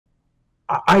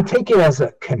I take it as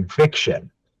a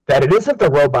conviction that it isn't the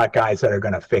robot guys that are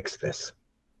going to fix this.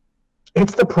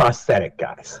 It's the prosthetic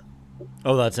guys.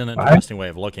 Oh, that's an Right? interesting way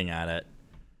of looking at it.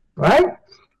 Right?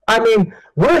 I mean,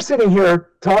 we're sitting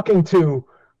here talking to,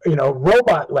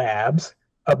 robot labs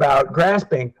about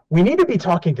grasping. We need to be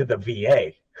talking to the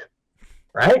VA,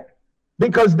 right?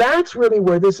 Because that's really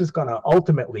where this is going to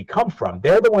ultimately come from.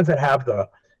 They're the ones that have the,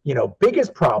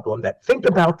 biggest problem, that think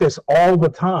about this all the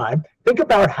time. Think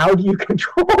about how do you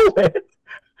control it,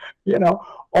 you know,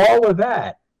 all of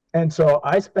that. And so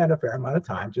I spent a fair amount of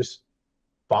time just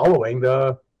following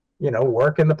the,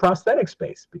 work in the prosthetic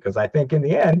space, because I think in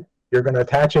the end, you're going to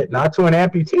attach it not to an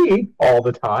amputee all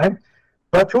the time,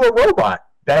 but to a robot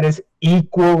that is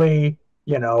equally,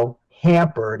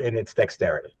 hampered in its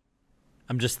dexterity.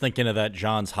 I'm just thinking of that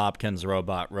Johns Hopkins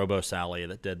robot, Robo Sally,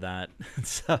 that did that.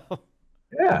 So,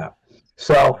 Yeah.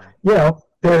 So,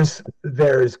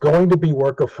 there's going to be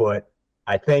work afoot.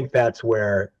 I think that's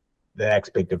where the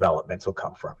next big developments will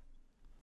come from.